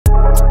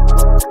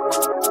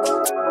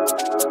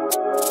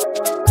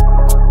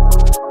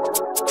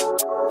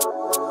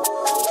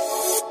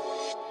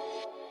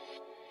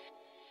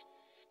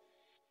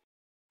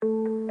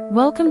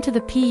Welcome to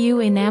the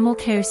PU Enamel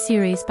Care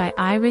series by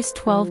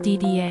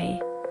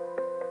IRIS12DDA.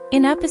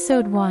 In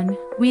episode 1,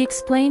 we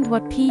explained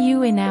what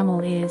PU enamel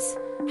is,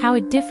 how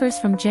it differs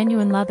from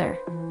genuine leather,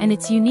 and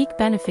its unique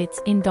benefits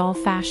in doll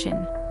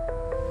fashion.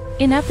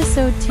 In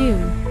episode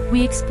 2,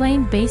 we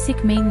explained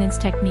basic maintenance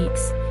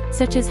techniques,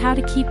 such as how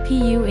to keep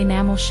PU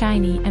enamel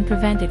shiny and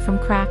prevent it from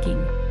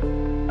cracking.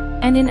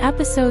 And in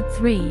episode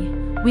 3,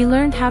 we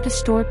learned how to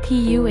store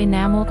PU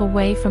enamel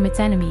away from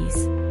its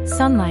enemies: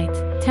 sunlight,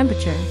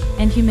 temperature,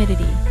 and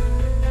humidity.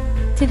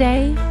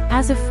 Today,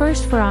 as a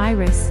first for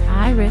Iris,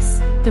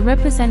 the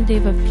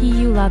representative of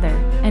PU leather,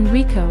 and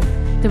Rico,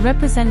 the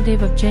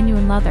representative of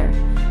genuine leather,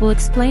 will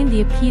explain the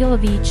appeal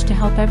of each to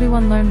help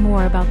everyone learn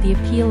more about the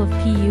appeal of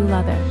PU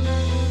leather.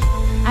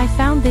 I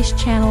found this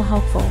channel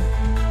helpful.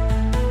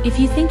 If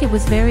you think it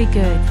was very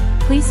good,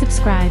 please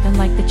subscribe and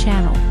like the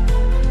channel.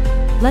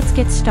 Let's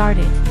get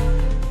started.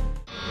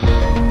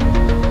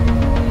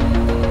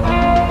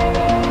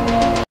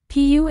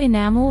 PU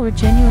enamel or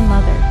genuine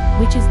leather,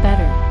 which is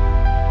better?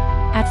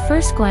 At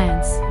first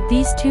glance,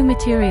 these two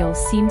materials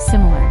seem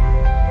similar.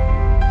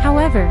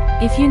 However,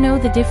 if you know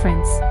the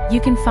difference, you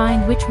can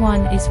find which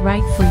one is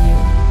right for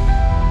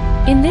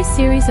you. In this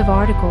series of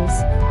articles,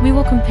 we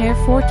will compare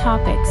 4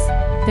 topics: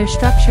 their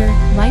structure,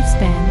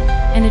 lifespan,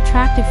 and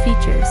attractive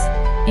features,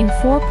 in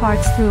 4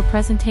 parts through a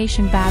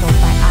presentation battle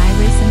by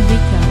Iris and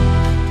Rico.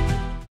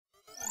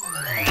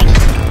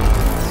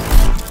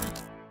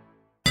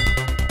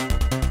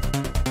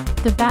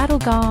 The battle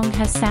gong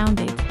has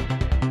sounded.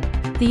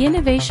 The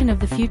innovation of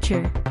the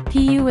future,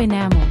 PU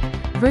enamel,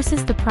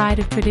 versus the pride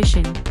of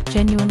tradition,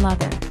 genuine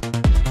leather.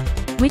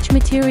 Which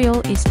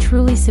material is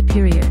truly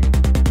superior?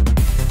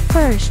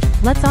 First,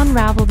 let's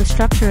unravel the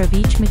structure of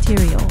each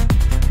material.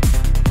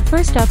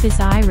 First up is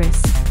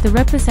Iris, the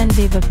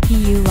representative of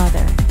PU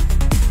leather.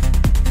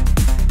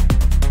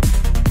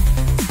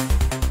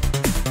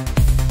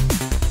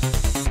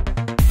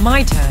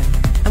 My turn.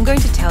 I'm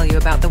going to tell you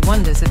about the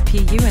wonders of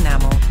PU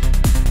enamel.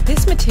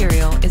 This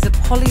material is a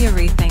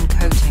polyurethane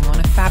coating on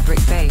a fabric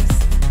base.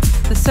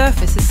 The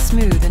surface is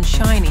smooth and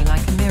shiny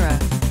like a mirror.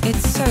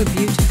 It's so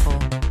beautiful.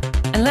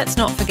 And let's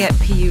not forget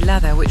PU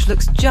leather, which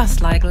looks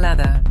just like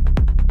leather.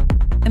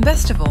 And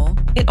best of all,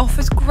 it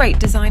offers great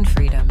design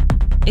freedom.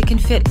 It can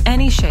fit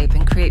any shape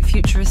and create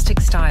futuristic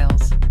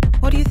styles.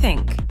 What do you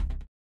think?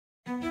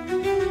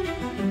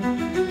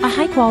 A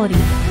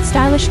high-quality,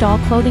 stylish doll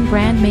clothing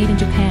brand made in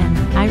Japan,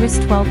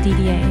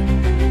 IRIS12DDA.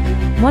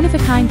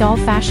 One-of-a-kind doll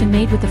fashion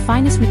made with the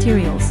finest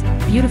materials,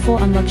 beautiful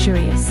and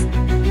luxurious.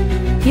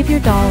 Give your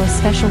doll a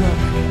special look.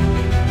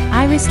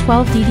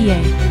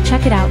 IRIS12DDA,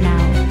 check it out now.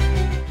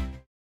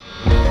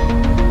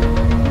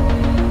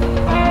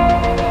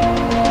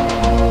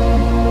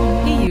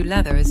 PU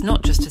leather is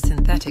not just a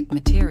synthetic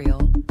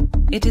material.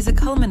 It is a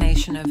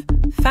culmination of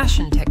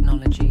fashion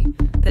technology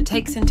that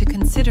takes into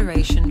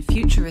consideration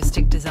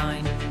futuristic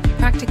design,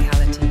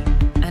 practicality,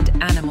 and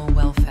animal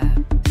welfare.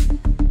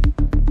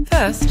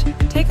 First,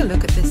 take a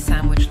look at this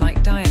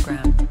sandwich-like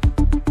diagram.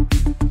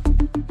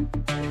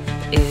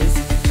 Is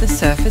the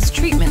surface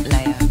treatment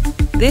layer.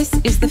 This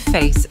is the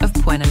face of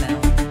Puenamel.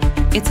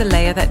 It's a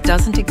layer that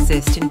doesn't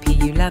exist in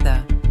PU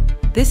leather.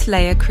 This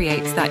layer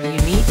creates that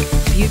unique,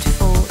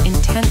 beautiful,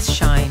 intense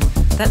shine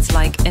that's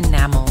like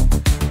enamel.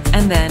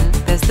 And then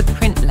there's the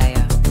print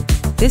layer.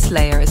 This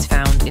layer is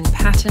found in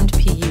patterned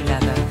PU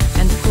leather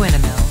and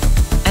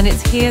Puenamel, and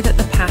it's here that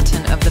the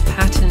pattern of the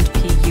patterned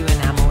PU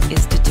enamel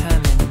is determined.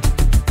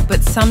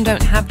 But some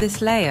don't have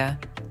this layer.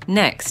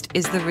 Next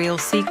is the real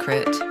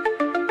secret.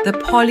 The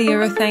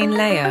polyurethane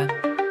layer.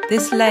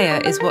 This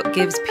layer is what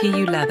gives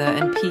PU leather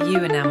and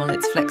PU enamel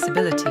its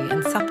flexibility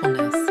and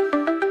suppleness.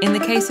 In the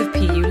case of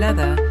PU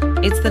leather,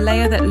 it's the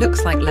layer that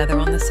looks like leather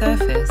on the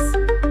surface.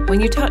 When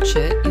you touch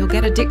it, you'll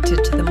get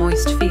addicted to the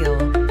moist feel.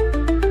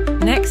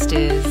 Next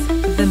is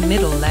the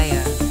middle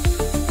layer.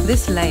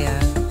 This layer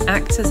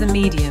acts as a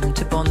medium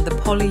to bond the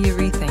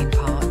polyurethane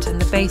part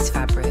and the base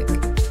fabric.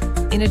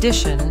 In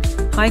addition,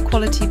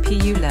 high-quality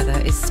PU leather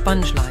is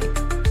sponge-like,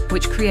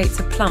 which creates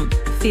a plump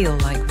feel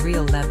like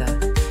real leather.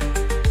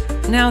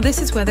 Now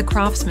this is where the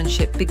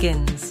craftsmanship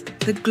begins,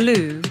 the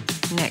glue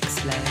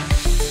next layer.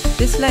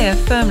 This layer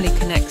firmly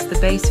connects the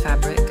base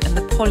fabric and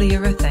the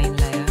polyurethane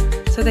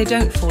layer so they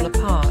don't fall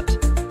apart.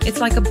 It's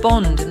like a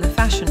bond in the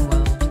fashion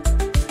world.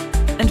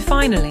 And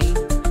finally,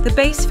 the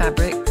base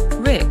fabric,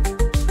 Rick.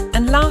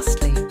 And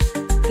lastly,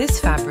 this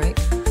fabric,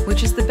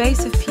 which is the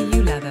base of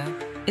PU leather,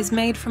 is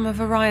made from a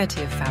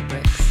variety of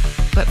fabrics.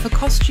 But for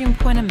costume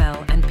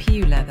Puenamel and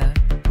PU leather,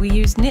 we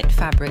use knit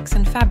fabrics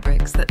and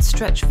fabrics that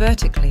stretch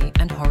vertically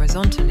and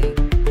horizontally.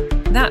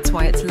 That's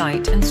why it's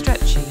light and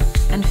stretchy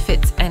and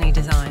fits any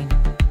design.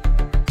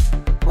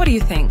 What do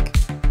you think?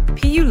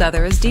 PU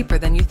leather is deeper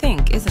than you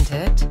think, isn't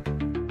it?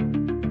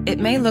 It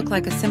may look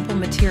like a simple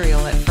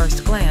material at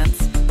first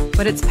glance,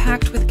 but it's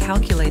packed with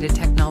calculated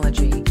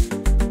technology.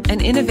 An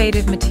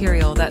innovative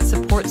material that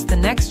supports the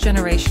next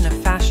generation of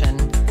fashion.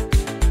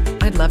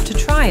 I'd love to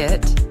try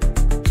it.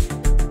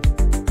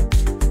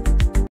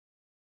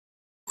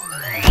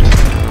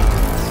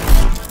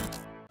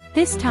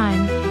 This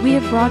time, we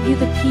have brought you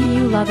the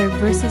PU leather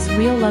versus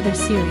real leather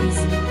series,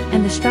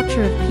 and the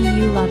structure of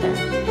PU leather.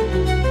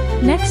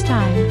 Next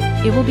time,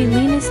 it will be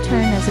Lina's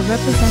turn as a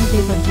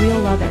representative of real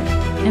leather,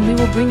 and we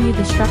will bring you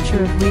the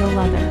structure of real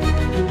leather.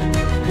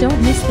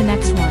 Don't miss the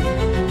next one.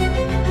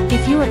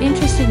 If you are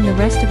interested in the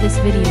rest of this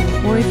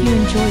video or if you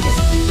enjoyed it,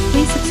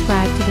 please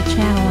subscribe to the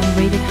channel and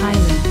rate it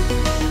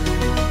highly.